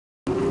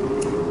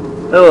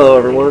Hello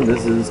everyone,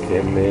 this is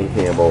Camman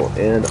Campbell,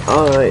 and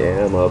I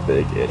am a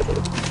big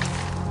idiot.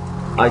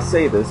 I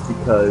say this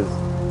because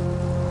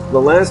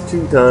the last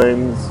two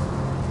times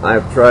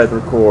I've tried to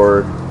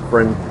record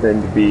Friend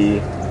Pretend to Be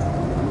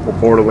for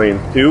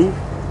Borderlands 2,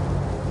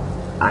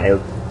 I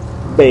have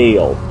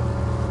failed.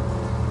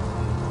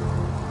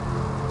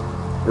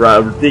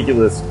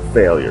 Ridiculous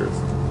failures.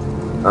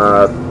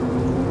 The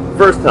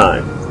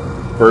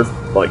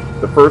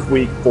first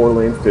week,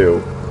 Borderlands 2,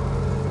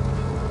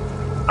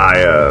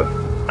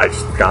 I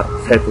just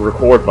hit the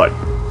record button.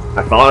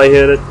 I thought I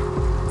hit it,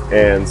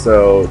 and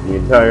so the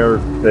entire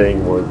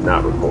thing was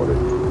not recorded.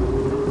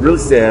 Really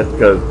sad,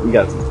 because we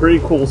got some pretty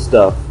cool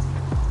stuff.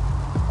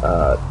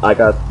 I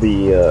got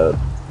the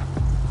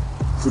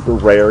super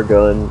rare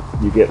gun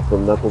you get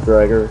from Knuckle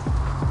Dragger.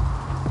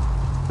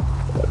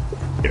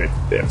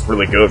 It's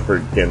really good for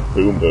getting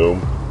Boom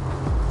Boom.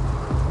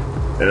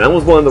 And that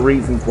was one of the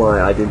reasons why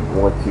I didn't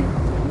want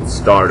to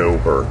start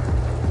over.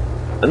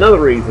 Another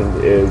reason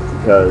is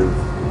because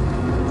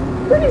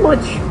pretty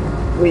much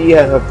we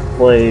have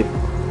played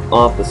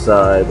off the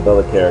side with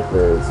other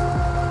characters,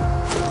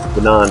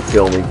 the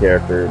non-filming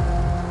characters,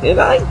 and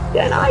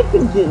I've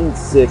been getting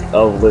sick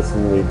of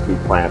listening to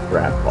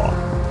Claptrap talk.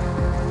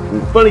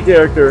 He's a funny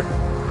character,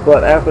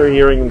 but after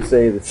hearing him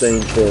say the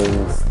same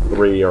things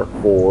 3 or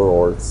 4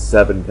 or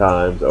 7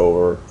 times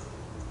over,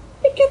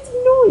 it gets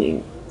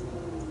annoying.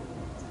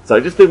 So I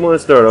just didn't want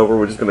to start over.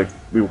 We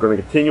were gonna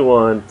continue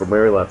on from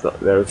where we left off.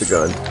 There's the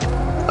gun.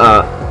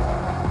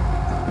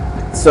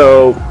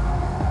 So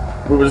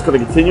we were just gonna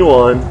continue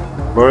on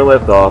where we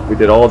left off. We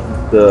did all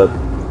the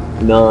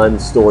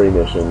non-story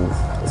missions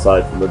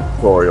aside from the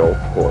tutorial,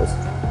 of course.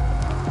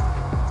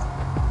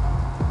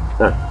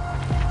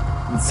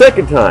 The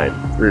second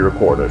time we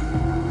recorded,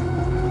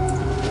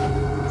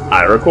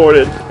 I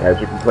recorded, as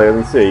you can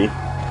clearly see,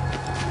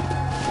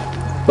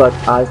 but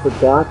I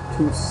forgot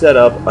to set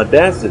up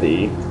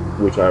Audacity,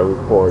 which I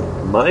record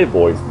my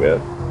voice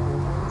with,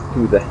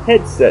 to the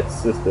headset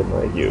system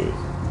I use.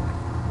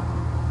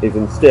 Is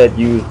instead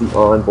use the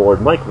onboard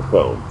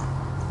microphone.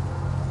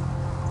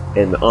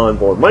 And the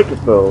onboard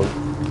microphone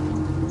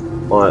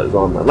is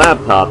on my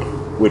laptop,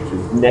 which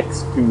is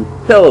next to the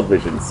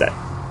television set.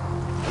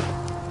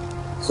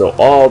 So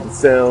all the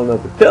sound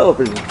of the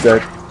television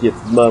set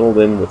gets muddled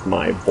in with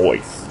my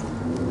voice.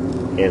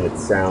 And it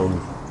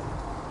sounds,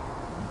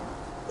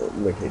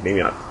 okay,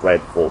 maybe not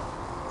dreadful,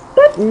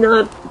 but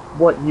not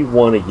what you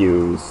want to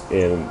use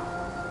in,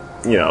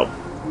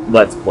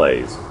 Let's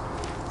Plays.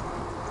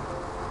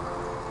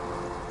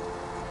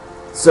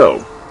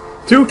 So,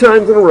 2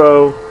 times in a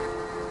row,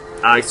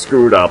 I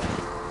screwed up.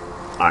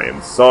 I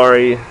am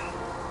sorry.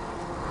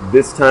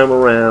 This time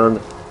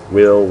around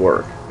will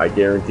work. I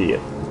guarantee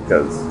it.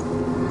 Because,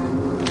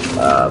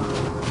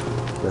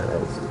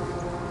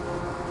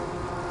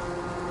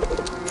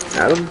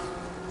 Adam?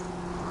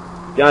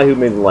 Guy who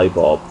made the light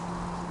bulb.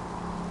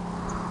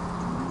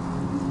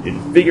 You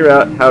just figure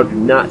out how to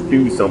not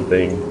do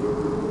something.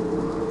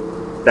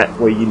 That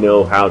way you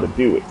know how to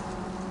do it.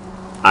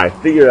 I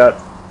figured out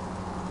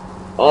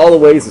all the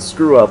ways to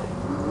screw up.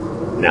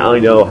 Now I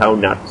know how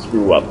not to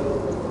screw up.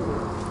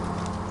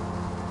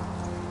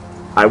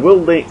 I will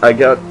link. I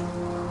got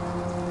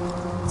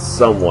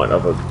somewhat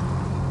of a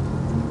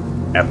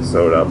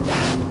episode up.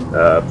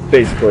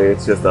 Basically,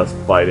 it's just us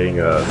fighting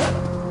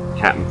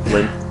Captain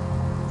Flint.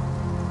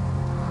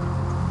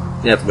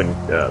 That's when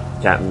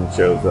Captain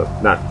shows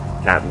up. Not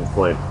Captain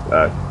Flint.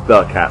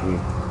 The Captain.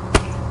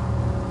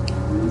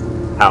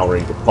 Power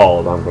Ranger Paul,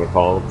 as I'm going to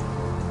call him.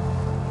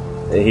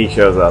 And he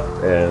shows up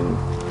and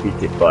we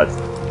kick butt.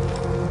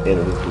 And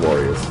it is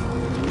glorious.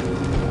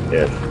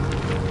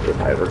 If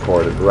I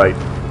recorded right.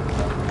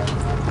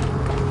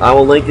 I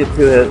will link it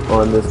to it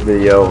on this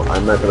video.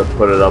 I'm not going to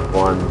put it up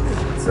on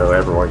so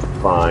everyone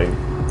can find.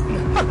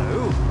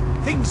 Hello.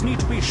 Things need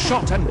to be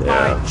shot, and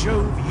by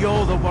Jove,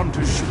 you're the one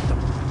to shoot them.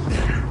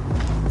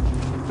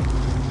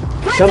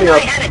 Coming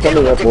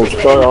up, we'll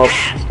start off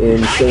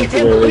in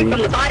Sanctuary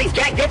and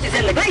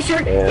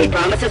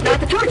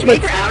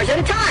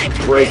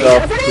break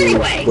off to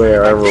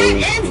wherever we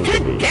need to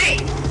be.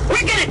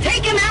 We're gonna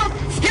take him out,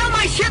 steal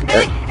my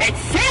shipment, and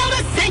sail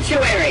to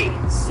Sanctuary!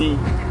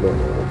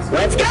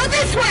 Let's go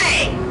this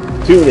way!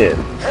 Tune in.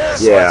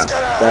 Yeah,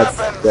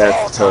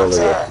 that's totally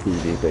a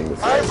TV thing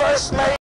to say.